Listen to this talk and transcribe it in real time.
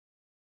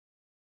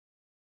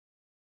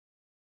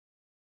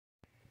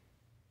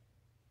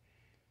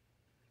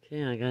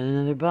Okay, I got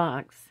another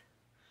box.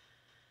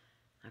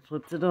 I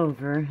flipped it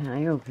over and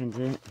I opened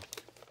it.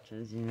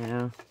 Because, you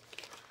know,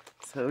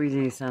 that's what we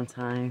do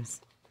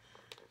sometimes.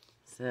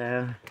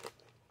 So,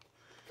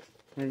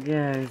 here it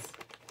goes.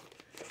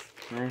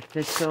 My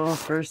official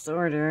first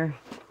order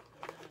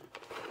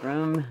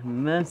from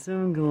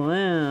Muscle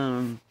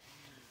Glam.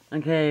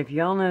 Okay, if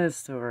y'all know the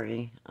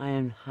story, I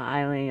am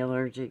highly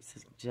allergic to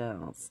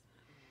gels.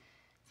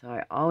 So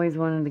I always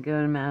wanted to go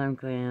to Madame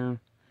Glam.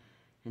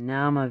 And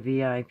now I'm a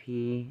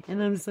VIP.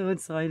 And I'm so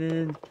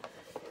excited.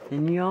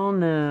 And y'all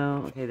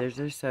know, okay, there's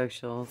their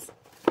socials.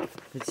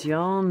 But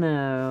y'all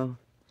know,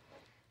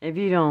 if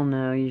you don't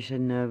know, you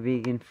should know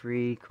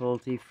vegan-free,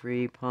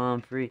 cruelty-free,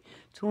 palm-free,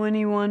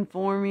 21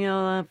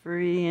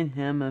 formula-free, and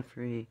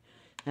HEMA-free.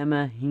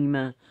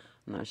 HEMA.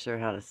 I'm not sure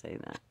how to say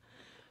that.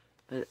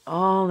 But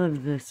all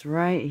of this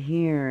right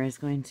here is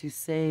going to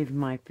save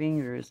my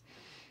fingers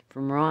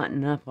from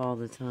rotting up all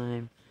the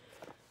time.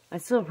 I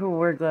still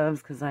wear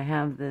gloves because I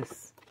have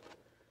this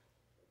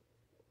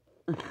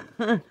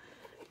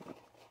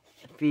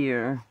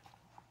fear.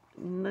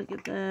 Look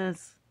at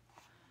this.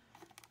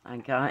 I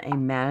got a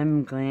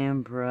Madame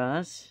Glam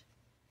brush.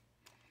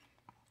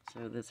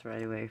 Show this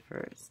right away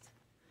first.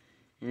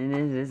 And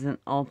it is an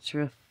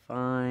ultra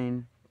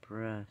fine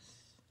brush.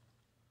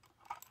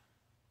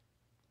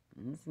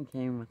 And this one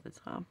came with the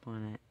top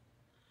on it.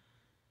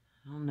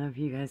 I don't know if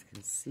you guys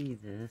can see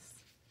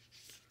this.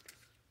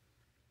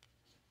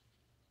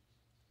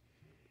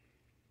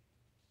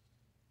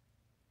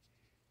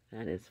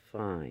 That is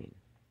fine.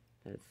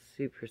 That's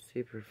super,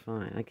 super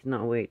fine. I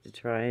cannot wait to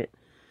try it.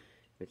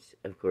 Which,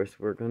 of course,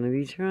 we're going to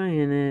be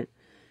trying it.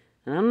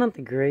 And I'm not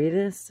the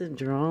greatest at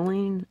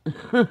drawing.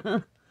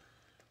 But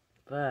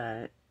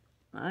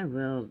I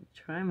will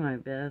try my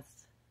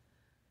best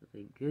with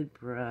a good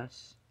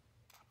brush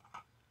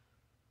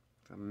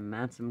from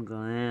Madame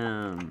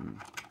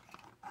Glam.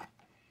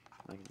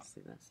 I can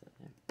see that set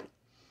there.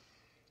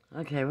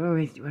 Okay,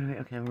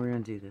 okay, we're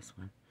going to do this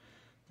one.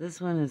 This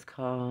one is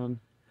called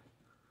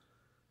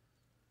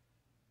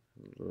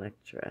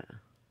Electra.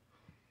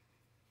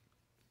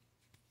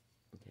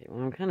 Okay,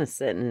 well, I'm kind of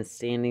sitting and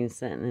standing,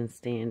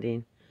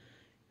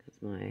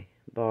 because my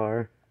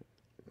bar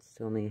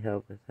still need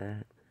help with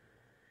that.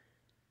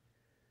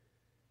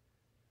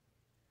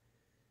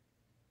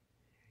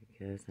 There it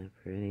goes, not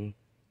pretty.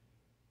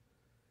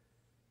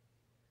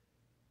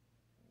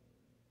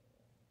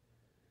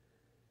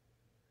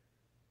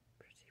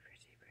 Pretty.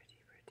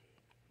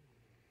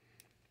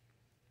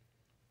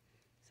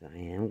 So I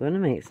am going to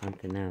make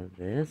something out of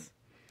this.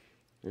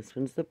 This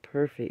one's the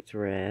perfect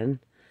red.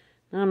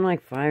 Now I'm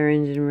like fire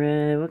engine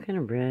red. What kind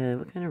of red?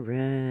 What kind of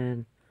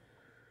red?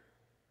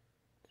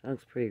 That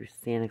looks pretty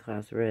Santa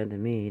Claus red to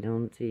me,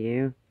 don't it to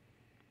you?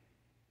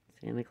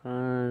 Santa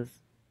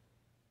Claus.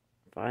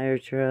 Fire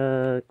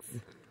trucks.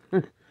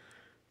 And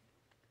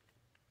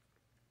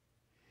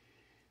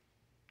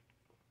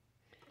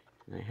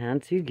I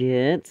had to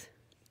get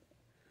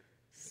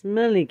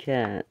Smelly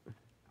Cat.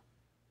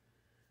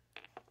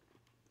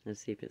 Let's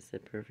see if it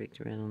said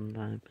perfect red on the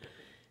bottom.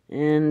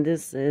 And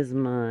this is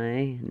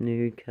my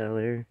nude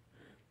color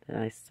that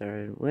I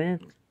started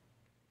with.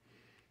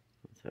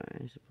 I'm sorry,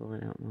 I should pull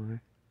it out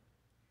more.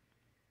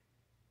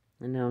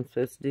 And now I'm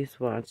supposed to do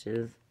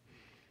swatches.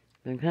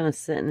 I'm kind of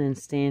sitting and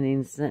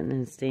standing.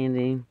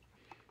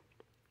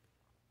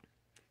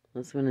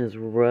 This one is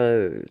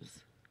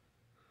Rose.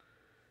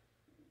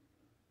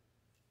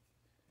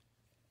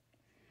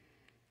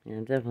 Yeah, I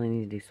definitely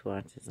need to do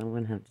swatches. I'm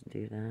going to have to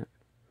do that.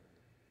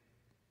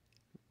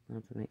 I'll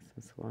have to make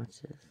some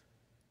swatches.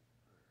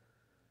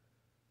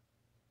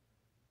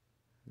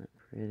 Not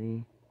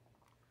pretty.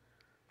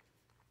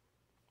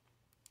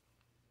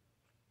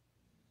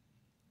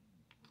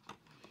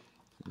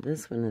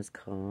 This one is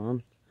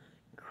called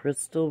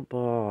Crystal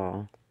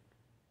Ball.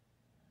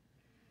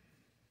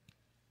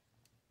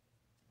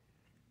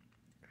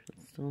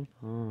 Crystal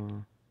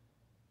Ball.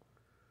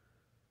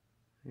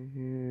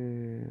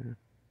 Here.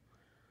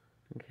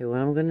 Okay, what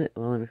I'm gonna,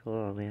 well, let me pull it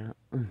all the way out.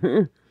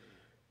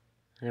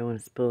 I don't want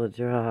to spill a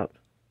drop.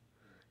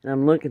 And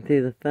I'm looking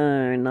through the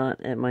phone,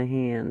 not at my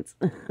hands.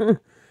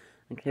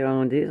 Okay, what I'm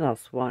going to do is I'll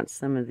swatch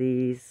some of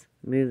these,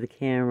 move the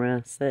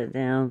camera, set it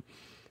down,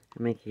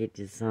 and make a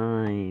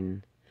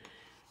design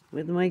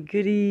with my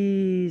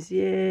goodies.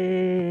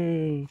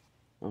 Yay!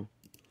 Oh.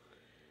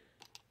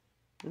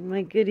 With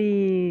my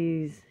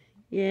goodies.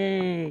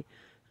 Yay!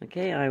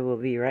 Okay, I will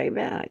be right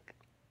back.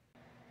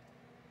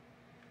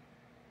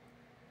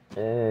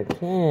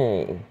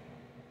 Okay.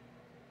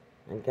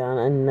 I got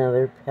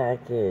another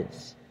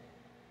package.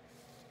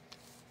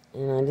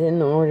 And I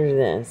didn't order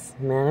this.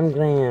 Madame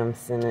Glam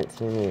sent it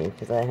to me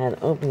because I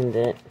had opened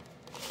it.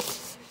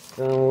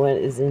 So what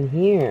is in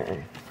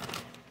here?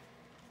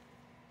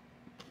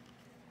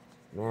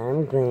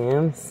 Madame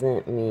Glam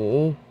sent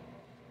me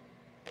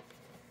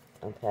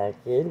a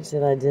package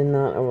that I did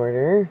not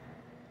order.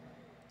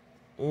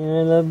 And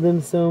I love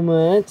them so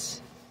much.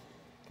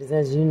 Because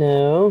as you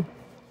know,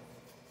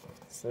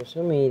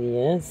 social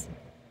medias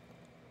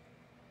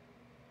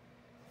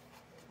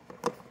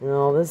and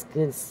all this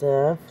good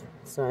stuff,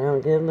 so I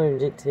don't get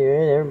allergic to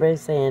it.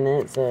 Everybody's saying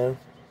it, so,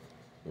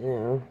 you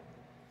know.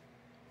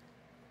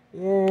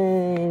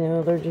 Yay,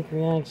 no allergic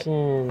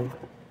reaction.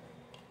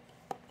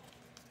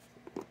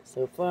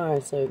 So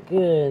far, so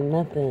good,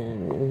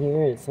 nothing. And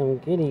here is some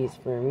goodies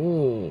for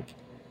me.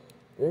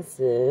 This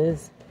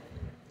is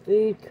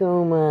food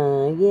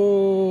coma.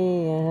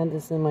 Yay, I had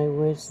this in my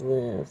wish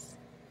list.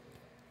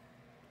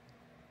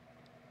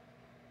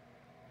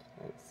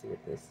 Let's see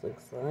what this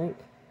looks like.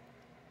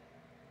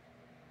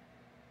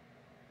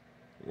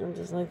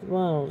 Just like the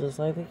bottle, just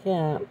like the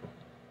cap.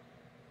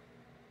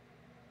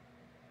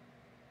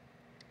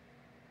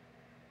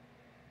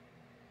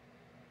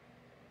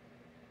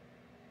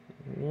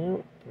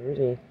 Yep,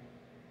 pretty.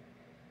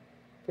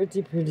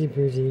 Pretty, pretty,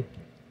 pretty.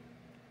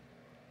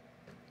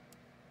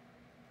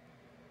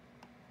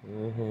 I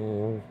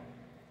have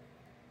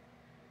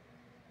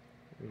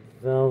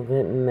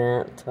velvet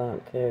matte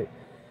top coat.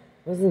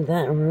 Wasn't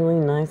that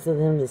really nice of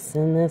them to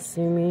send this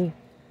to me?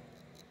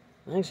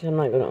 Actually, I'm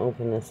not going to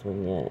open this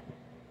one yet.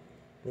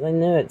 Because I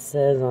know it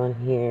says on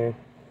here,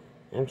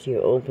 after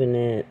you open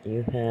it,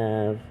 you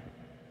have,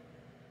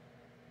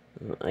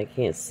 I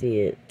can't see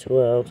it,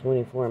 12,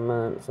 24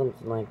 months,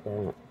 something like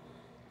that.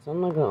 So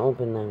I'm not going to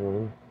open that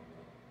one.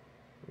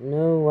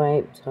 No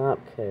wipe top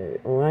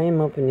coat. Well, I am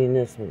opening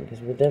this one,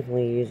 because we're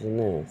definitely using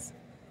this.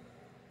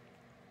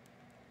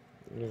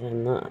 Because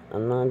I'm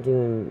not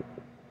doing...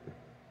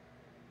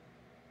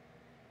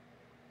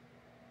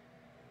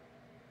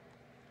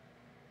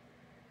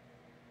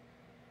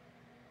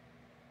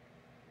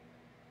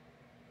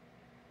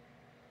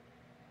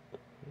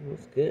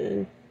 That's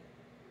good.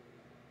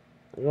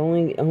 The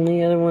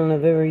only other one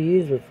I've ever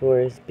used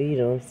before is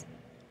Beetles.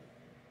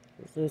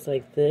 This looks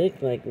like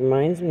thick, like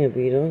reminds me of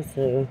Beetles,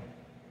 so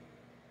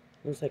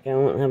looks like I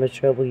won't have a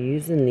trouble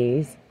using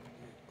these.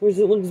 Of course,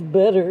 it looks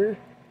better.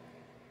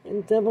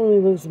 It definitely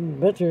looks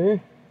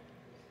better.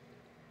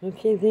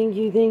 Okay, thank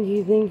you,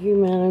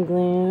 Madam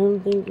Glam.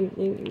 Thank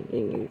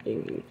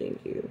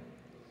you.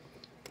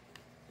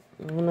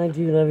 And I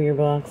do love your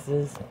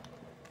boxes.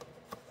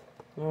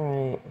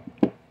 Alright.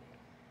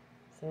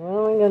 So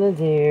what am I going to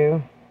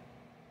do?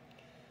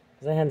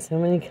 Because I had so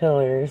many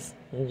colors,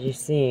 as you've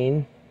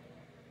seen.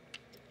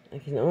 I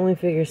can only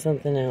figure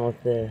something out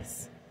with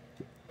this.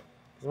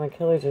 Because my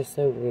colors are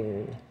so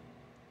weird.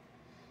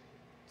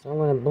 So I'm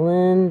going to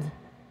blend.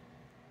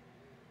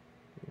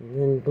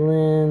 Then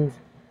blend.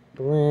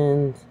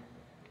 Blend.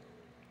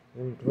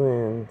 And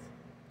blend.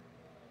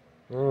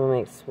 And I'm going to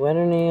make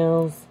sweater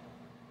nails.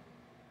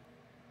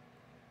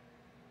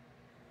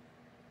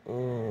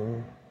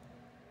 And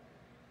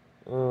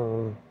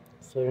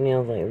sweater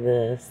nails like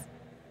this.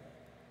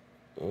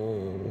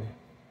 And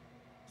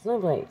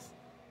snowflakes.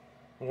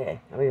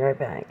 Okay, I'll be right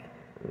back.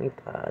 Let me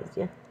pause,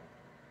 yeah.